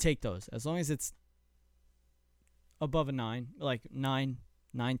 We take those. As long as it's above a 9, like 9,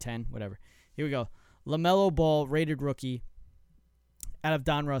 10, whatever. Here we go. LaMelo Ball, rated rookie, out of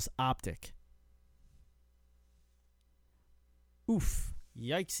Don Russ Optic. Oof.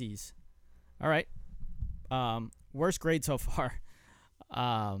 Yikesies. All right. Worst grade so far.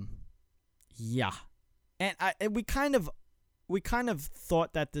 Yeah. And we kind of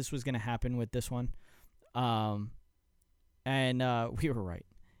thought that this was going to happen with this one. And we were right.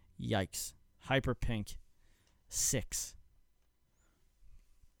 Yikes. Hyper Pink. 6.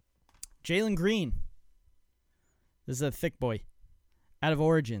 Jalen Green. This is a thick boy. Out of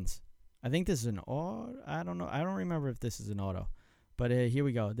Origins. I think this is an auto. I don't know. I don't remember if this is an auto. But here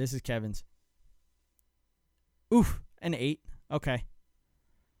we go. This is Kevin's. Oof. An 8. Okay.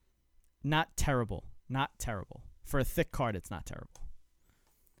 Not terrible. Not terrible. For a thick card, it's not terrible.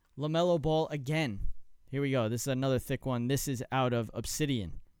 LaMelo Ball again. Here we go. This is another thick one. This is out of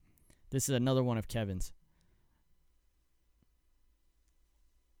Obsidian. This is another one of Kevin's.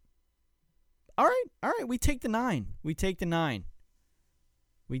 All right. We take the 9. We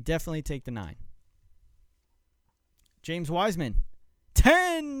definitely take the 9. James Wiseman.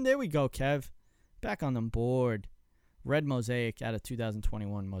 10. There we go, Kev. Back on the board. Red Mosaic out of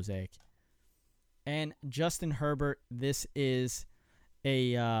 2021 Mosaic. And Justin Herbert. This is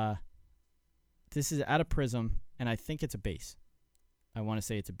out of Prism, and I think it's a base. I want to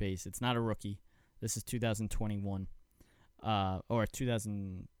say it's a base. It's not a rookie. This is 2021. Or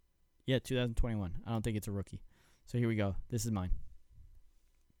 2000. Yeah, 2021. I don't think it's a rookie. So here we go. This is mine.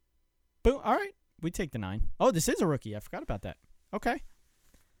 Boom. All right. We take the 9. Oh, this is a rookie. I forgot about that. Okay.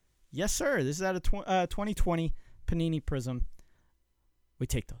 Yes, sir. This is out of 2020 Panini Prism. We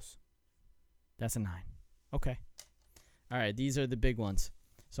take those. That's a 9. Okay. All right. These are the big ones.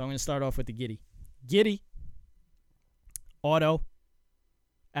 So I'm going to start off with the Giddey. Giddey. Auto.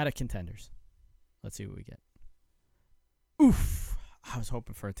 Out of Contenders. Let's see what we get. Oof. I was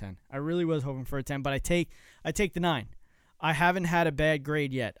hoping for a 10. I really was hoping for a 10, but I take the 9. I haven't had a bad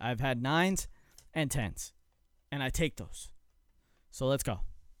grade yet. I've had 9s and 10s, and I take those. So let's go.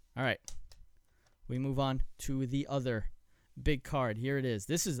 All right. We move on to the other big card. Here it is.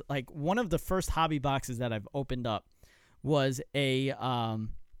 This is like one of the first hobby boxes that I've opened up was a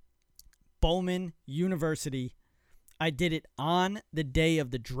Bowman University. I did it on the day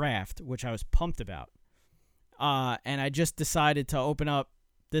of the draft, which I was pumped about. And I just decided to open up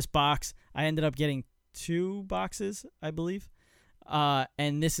this box. I ended up getting 2 boxes, I believe.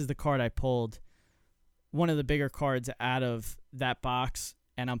 And this is the card I pulled. One of the bigger cards out of that box.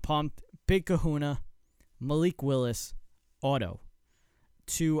 And I'm pumped. Big Kahuna, Malik Willis, auto.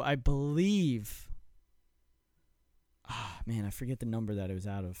 To, I believe... man, I forget the number that it was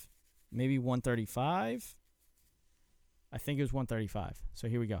out of. Maybe 135? I think it was 135. So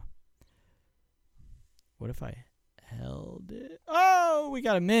here we go. What if I held it? Oh, we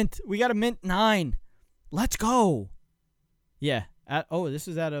got a mint. We got a mint 9. Let's go. Yeah. This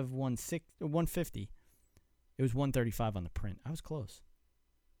is out of 150. It was 135 on the print. I was close.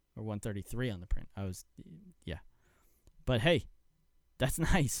 Or 133 on the print. Yeah. But hey, That's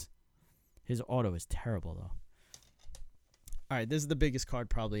nice. His auto is terrible, though. All right, this is the biggest card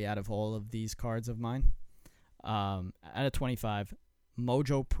probably out of all of these cards of mine. Out of 25,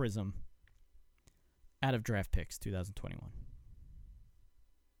 Mojo Prism. Out of Draft Picks, 2021.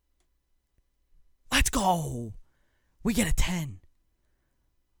 Let's go! We get a 10.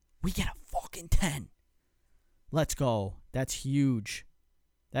 We get a fucking 10. Let's go. That's huge.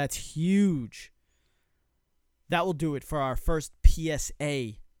 That's huge. That will do it for our first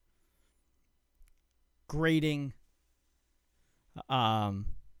PSA grading haul,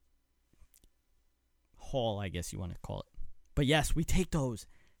 I guess you want to call it. But yes, we take those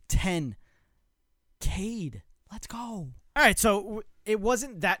 10 Cade. Let's go. All right, so it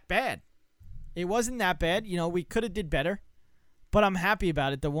wasn't that bad. It wasn't that bad. You know, we could have did better, but I'm happy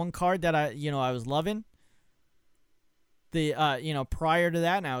about it. The one card that I was loving, prior to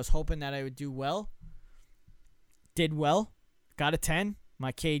that, and I was hoping that I would do well. Did well. Got a 10.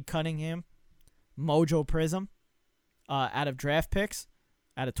 My Cade Cunningham Mojo Prism out of Draft Picks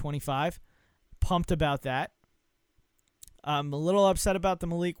out of 25. Pumped about that. I'm a little upset about the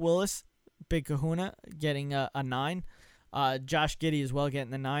Malik Willis Big Kahuna getting a 9. Josh Giddey as well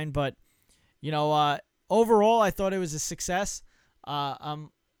getting the 9. But, overall, I thought it was a success. I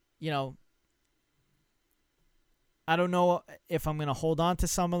don't know if I'm going to hold on to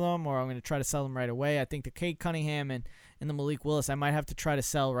some of them or I'm going to try to sell them right away. I think the Cade Cunningham and the Malik Willis, I might have to try to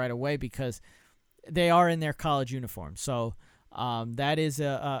sell right away because they are in their college uniform. So that is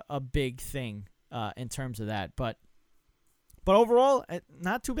a big thing in terms of that. But overall,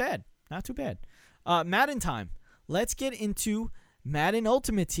 not too bad. Not too bad. Madden time. Let's get into Madden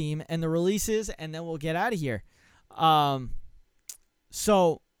Ultimate Team and the releases, and then we'll get out of here.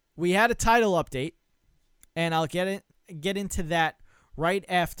 So we had a title update. And I'll get into that right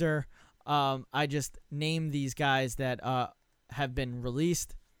after I just name these guys that have been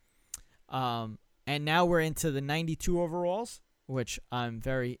released. And now we're into the 92 overalls, which I'm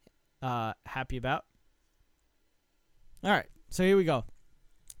very happy about. All right, so here we go.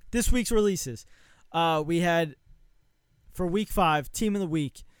 This week's releases. We had, for Week 5, Team of the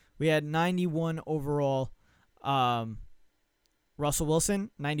Week, we had 91 overall Russell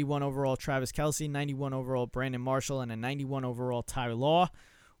Wilson, 91 overall Travis Kelce, 91 overall Brandon Marshall, and a 91 overall Tyler Law.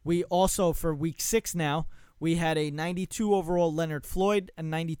 We also, for Week 6 now, we had a 92 overall Leonard Floyd, a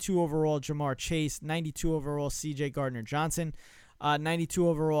 92 overall Jamar Chase, 92 overall C.J. Gardner-Johnson, 92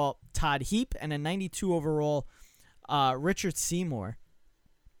 overall Todd Heap, and a 92 overall Richard Seymour.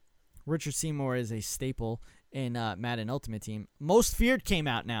 Richard Seymour is a staple in Madden Ultimate Team. Most Feared came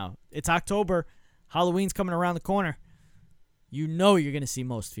out now. It's October. Halloween's coming around the corner. You know you're going to see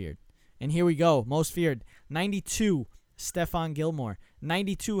Most Feared. And here we go. Most Feared. 92, Stephon Gilmore.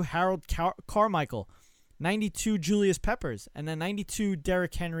 92, Harold Carmichael. 92, Julius Peppers. And then 92,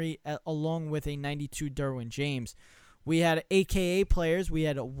 Derrick Henry, along with a 92, Derwin James. We had AKA players. We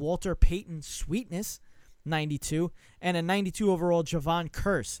had Walter Payton Sweetness, 92. And a 92 overall Javon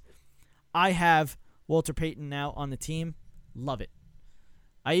Curse. I have Walter Payton now on the team. Love it.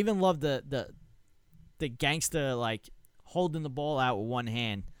 I even love the gangster, holding the ball out with one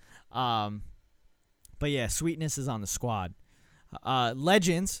hand. But yeah, Sweetness is on the squad.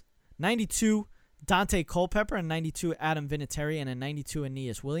 Legends, 92 Dante Culpepper, and 92 Adam Vinatieri, and a 92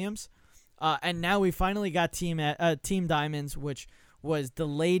 Aeneas Williams. And now we finally got Team Diamonds, which was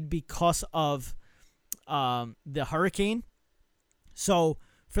delayed because of the hurricane. So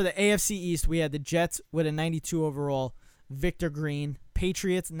for the AFC East, we had the Jets with a 92 overall Victor Green,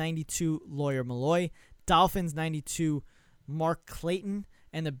 Patriots 92 Lawyer Malloy, Dolphins 92 Mark Clayton,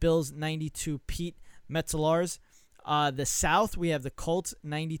 and the Bills 92 Pete Metzelaars. The South, we have the Colts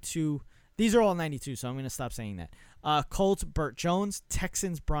 92. These are all 92, so I'm going to stop saying that. Colts, Burt Jones.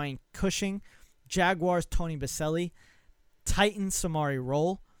 Texans, Brian Cushing. Jaguars, Tony Baselli. Titans, Samari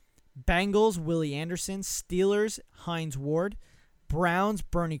Roll. Bengals, Willie Anderson. Steelers, Hines Ward. Browns,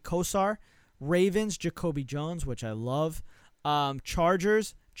 Bernie Kosar. Ravens, Jacoby Jones, which I love.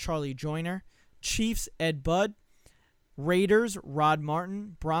 Chargers, Charlie Joyner. Chiefs, Ed Budd. Raiders, Rod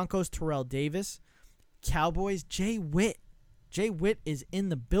Martin. Broncos, Terrell Davis. Cowboys, Jay Witt. Jay Witt is in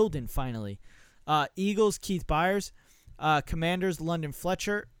the building finally. Eagles, Keith Byers. Commanders, London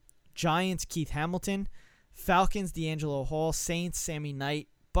Fletcher. Giants, Keith Hamilton. Falcons, D'Angelo Hall. Saints, Sammy Knight.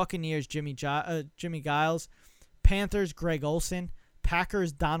 Buccaneers, Jimmy Giles. Panthers, Greg Olson.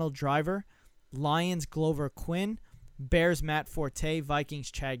 Packers, Donald Driver. Lions, Glover Quinn. Bears, Matt Forte. Vikings,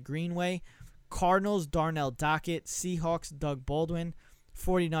 Chad Greenway. Cardinals, Darnell Dockett. Seahawks, Doug Baldwin.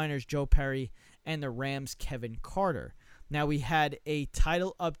 49ers, Joe Perry. And the Rams, Kevin Carter. Now we had a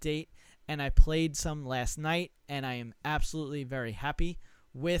title update and I played some last night, and I am absolutely very happy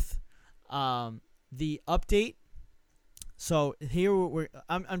with the update. So here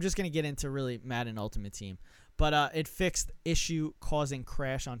I'm just going to get into really Madden Ultimate Team. But it fixed issue causing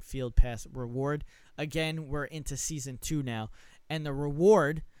crash on Field Pass reward. Again, we're into Season 2 now. And the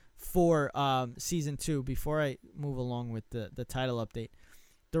reward for Season 2, before I move along with the title update,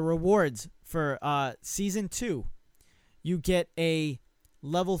 the rewards for Season 2, you get a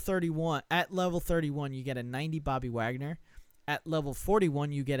level 31. At level 31, you get a 90 Bobby Wagner. At level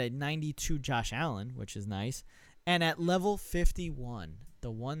 41, you get a 92 Josh Allen, which is nice. And at level 51, the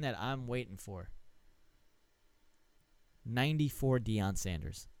one that I'm waiting for, 94 Deion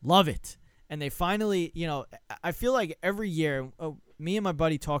Sanders. Love it. And they finally, I feel like every year, me and my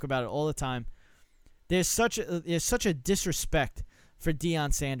buddy talk about it all the time. There's such a disrespect for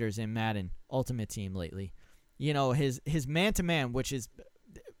Deion Sanders in Madden Ultimate Team lately. His man-to-man, which is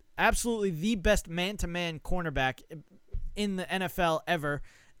absolutely the best man-to-man cornerback in the NFL ever,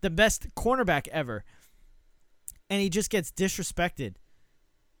 the best cornerback ever. And he just gets disrespected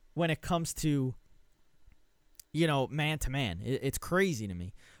when it comes to, man-to-man. It's crazy to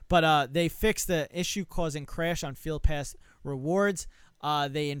me. But they fixed the issue causing crash on Field Pass rewards.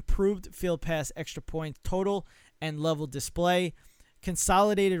 They improved Field Pass extra points total and level display.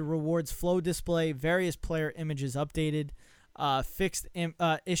 Consolidated rewards flow display. Various player images updated. Fixed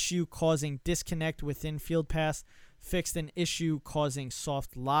issue causing disconnect within Field Pass. Fixed an issue causing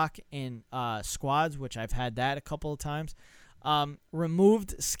soft lock in squads, which I've had that a couple of times.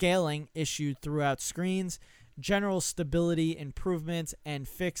 Removed scaling issue throughout screens. General stability improvements, and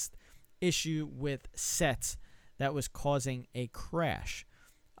fixed issue with sets that was causing a crash.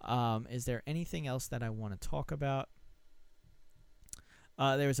 Is there anything else that I want to talk about?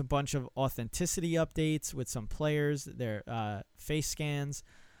 There's a bunch of authenticity updates with some players, their face scans,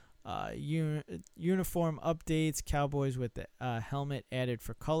 uniform updates, Cowboys with the helmet added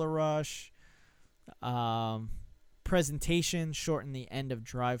for Color Rush, presentation, shorten the end of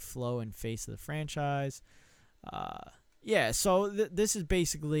drive flow and face of the franchise. So this is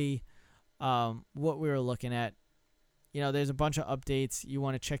basically what we were looking at. There's a bunch of updates. You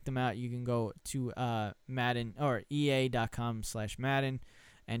want to check them out, you can go to Madden or EA.com/Madden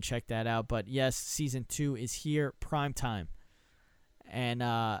and check that out. But yes, Season 2 is here, prime time. And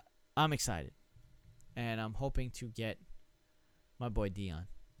I'm excited. And I'm hoping to get my boy Deion.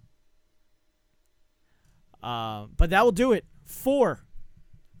 But that will do it for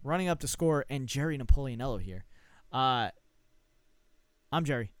Running Up the Score and Jerry Napoleonello here. I'm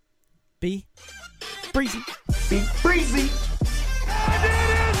Jerry. Be breezy. Be breezy. And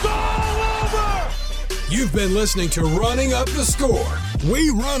it is all over! You've been listening to Running Up the Score. We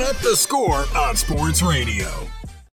run up the score on Sports Radio.